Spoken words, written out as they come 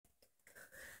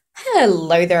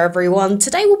Hello there everyone,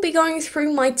 today we'll be going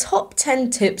through my top 10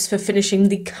 tips for finishing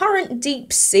the current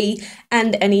deep sea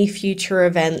and any future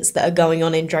events that are going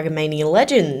on in Dragon Mania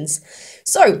Legends.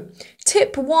 So,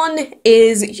 tip 1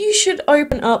 is you should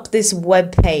open up this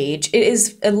web page. It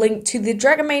is a link to the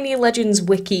Dragon Mania Legends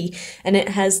wiki and it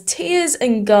has tiers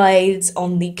and guides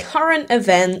on the current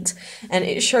event and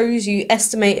it shows you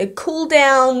estimated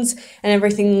cooldowns and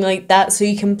everything like that so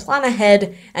you can plan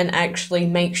ahead and actually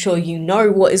make sure you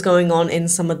know what is going on in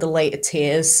some of the later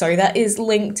tiers. So that is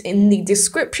linked in the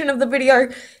description of the video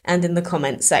and in the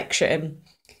comment section.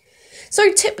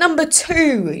 So tip number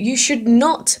 2, you should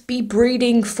not be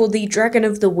breeding for the Dragon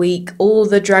of the Week or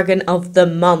the Dragon of the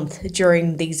Month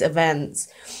during these events.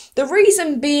 The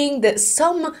reason being that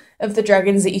some of the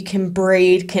dragons that you can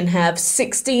breed can have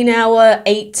 16-hour,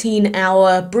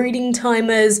 18-hour breeding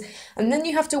timers, and then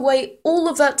you have to wait all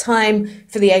of that time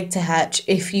for the egg to hatch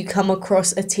if you come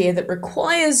across a tier that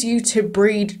requires you to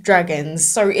breed dragons.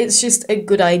 So it's just a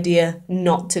good idea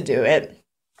not to do it.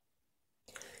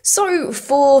 So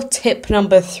for tip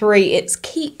number 3, it's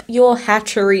keep your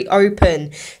hatchery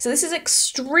open. So this is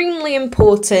extremely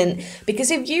important because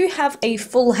if you have a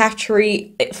full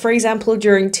hatchery, for example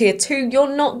during tier 2,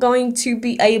 you're not going to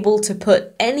be able to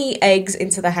put any eggs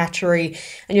into the hatchery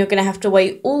and you're going to have to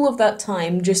wait all of that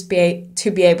time just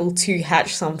to be able to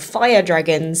hatch some fire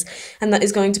dragons, and that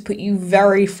is going to put you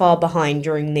very far behind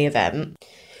during the event.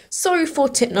 So for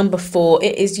tip number 4,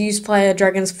 it is use fire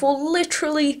dragons for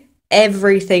literally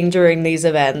everything during these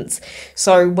events.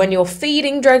 So when you're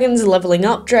feeding dragons, leveling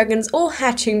up dragons, or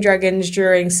hatching dragons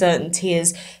during certain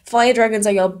tiers, fire dragons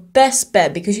are your best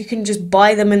bet because you can just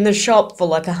buy them in the shop for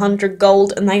like 100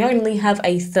 gold and they only have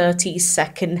a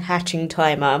 30-second hatching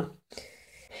timer.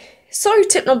 So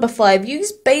tip number 5,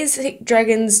 use basic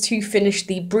dragons to finish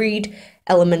the breed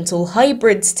elemental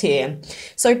hybrids tier.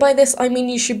 So by this I mean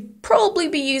you should probably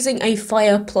be using a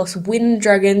fire plus wind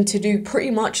dragon to do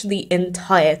pretty much the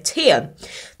entire tier.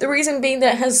 The reason being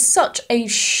that it has such a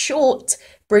short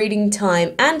breeding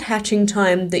time and hatching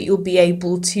time that you'll be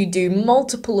able to do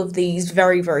multiple of these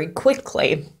very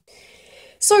quickly.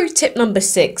 So tip number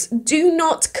 6, do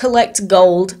not collect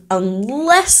gold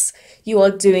unless you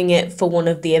are doing it for one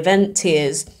of the event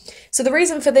tiers. So the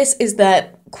reason for this is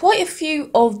that quite a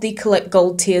few of the collect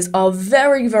gold tiers are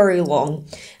very long,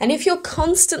 and if you're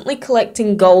constantly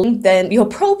collecting gold then you're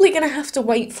probably going to have to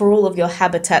wait for all of your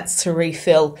habitats to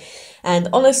refill, and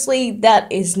honestly that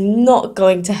is not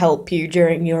going to help you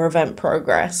during your event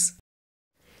progress.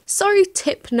 So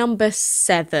tip number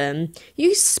 7,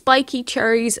 use spiky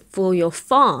cherries for your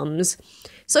farms.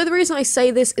 So the reason I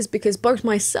say this is because both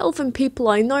myself and people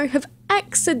I know have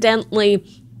accidentally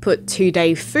put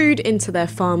 2-day food into their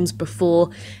farms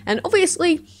before, and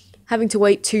obviously having to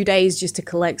wait 2 days just to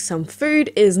collect some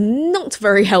food is not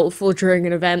very helpful during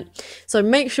an event, so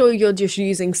make sure you're just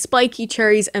using spiky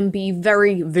cherries and be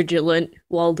very vigilant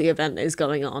while the event is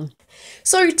going on.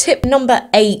 So tip number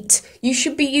 8, you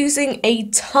should be using a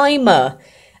timer.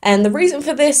 And the reason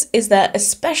for this is that,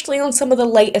 especially on some of the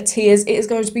later tiers, it is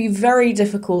going to be very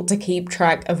difficult to keep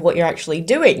track of what you're actually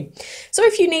doing. So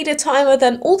if you need a timer,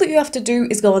 then all that you have to do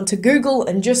is go onto Google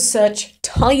and just search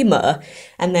timer.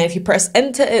 And then if you press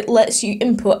enter, it lets you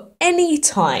input any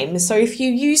time. So if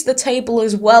you use the table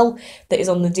as well that is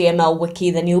on the DML wiki,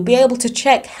 then you'll be able to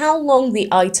check how long the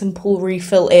item pool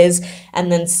refill is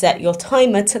and then set your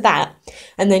timer to that.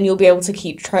 And then you'll be able to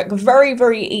keep track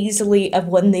very easily of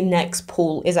when the next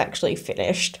pool is actually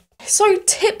finished. So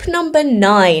tip number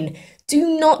 9,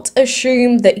 do not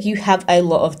assume that you have a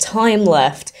lot of time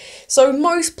left. So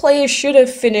most players should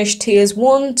have finished tiers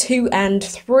 1, 2 and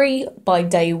 3 by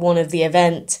day 1 of the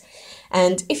event.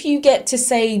 And if you get to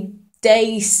say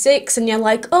day 6 and you're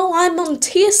like, oh, I'm on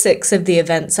tier 6 of the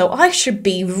event, so I should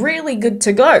be really good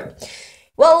to go.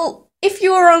 Well, if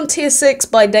you are on tier 6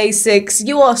 by day 6,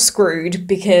 you are screwed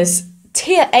because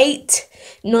tier 8,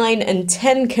 9 and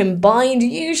 10 combined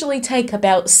usually take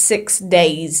about 6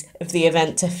 days of the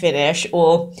event to finish,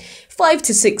 or 5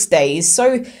 to 6 days,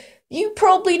 so you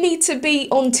probably need to be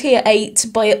on tier 8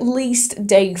 by at least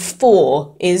day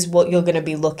 4 is what you're going to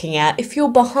be looking at. If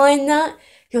you're behind that,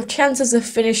 your chances of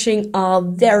finishing are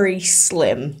very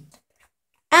slim.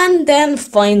 And then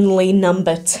finally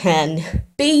number 10,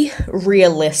 be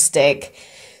realistic.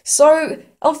 So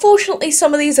unfortunately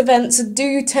some of these events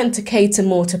do tend to cater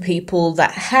more to people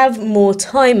that have more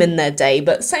time in their day,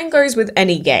 but same goes with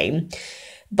any game.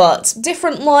 But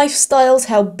different lifestyles,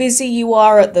 how busy you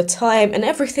are at the time and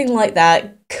everything like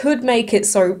that could make it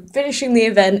so finishing the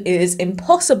event is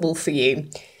impossible for you.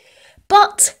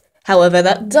 But However,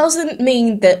 that doesn't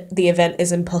mean that the event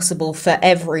is impossible for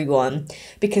everyone,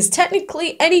 because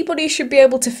technically anybody should be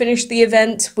able to finish the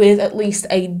event with at least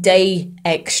a day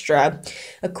extra,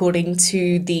 according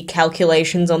to the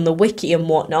calculations on the wiki and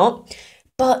whatnot.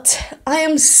 But I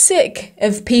am sick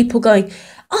of people going,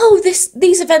 oh,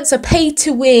 these events are pay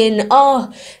to win.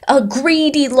 Oh, a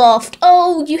greedy loft.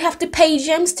 Oh, you have to pay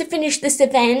gems to finish this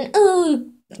event. Oh,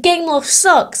 Game Loft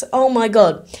sucks. Oh my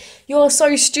god. You're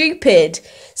so stupid.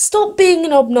 Stop being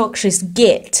an obnoxious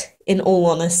git, in all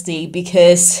honesty,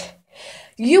 because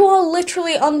you are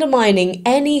literally undermining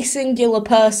any singular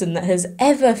person that has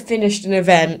ever finished an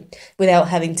event without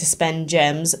having to spend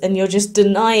gems, and you're just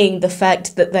denying the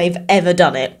fact that they've ever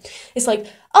done it. It's like,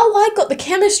 oh, I got the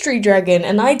chemistry dragon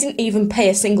and I didn't even pay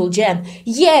a single gem.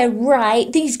 Yeah,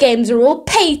 right, these games are all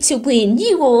pay to win.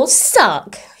 You all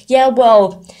suck. Yeah,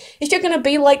 well, if you're going to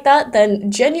be like that, then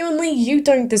genuinely you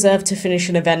don't deserve to finish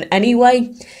an event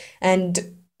anyway.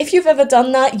 And if you've ever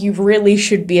done that, you really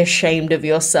should be ashamed of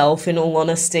yourself, in all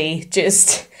honesty.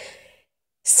 Just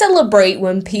celebrate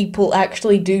when people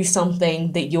actually do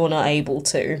something that you're not able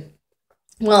to.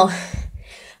 Well,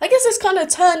 I guess it's kind of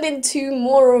turned into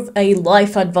more of a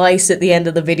life advice at the end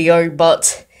of the video,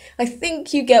 but I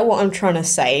think you get what I'm trying to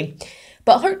say.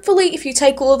 But hopefully, if you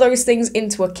take all of those things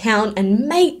into account and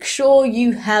make sure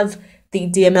you have the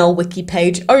DML wiki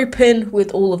page open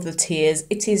with all of the tiers,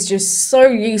 it is just so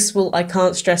useful, I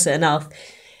can't stress it enough.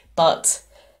 But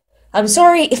I'm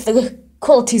sorry if the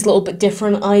quality's a little bit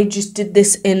different. I just did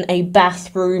this in a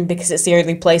bathroom because it's the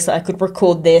only place that I could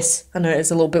record this. I know it's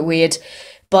a little bit weird,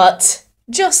 but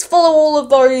just follow all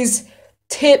of those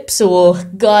tips or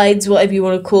guides, whatever you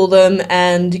want to call them,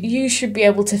 and you should be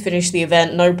able to finish the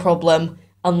event, no problem,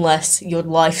 unless your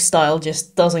lifestyle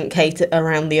just doesn't cater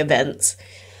around the events.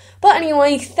 But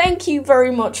anyway, thank you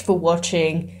very much for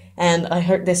watching, and I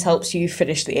hope this helps you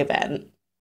finish the event.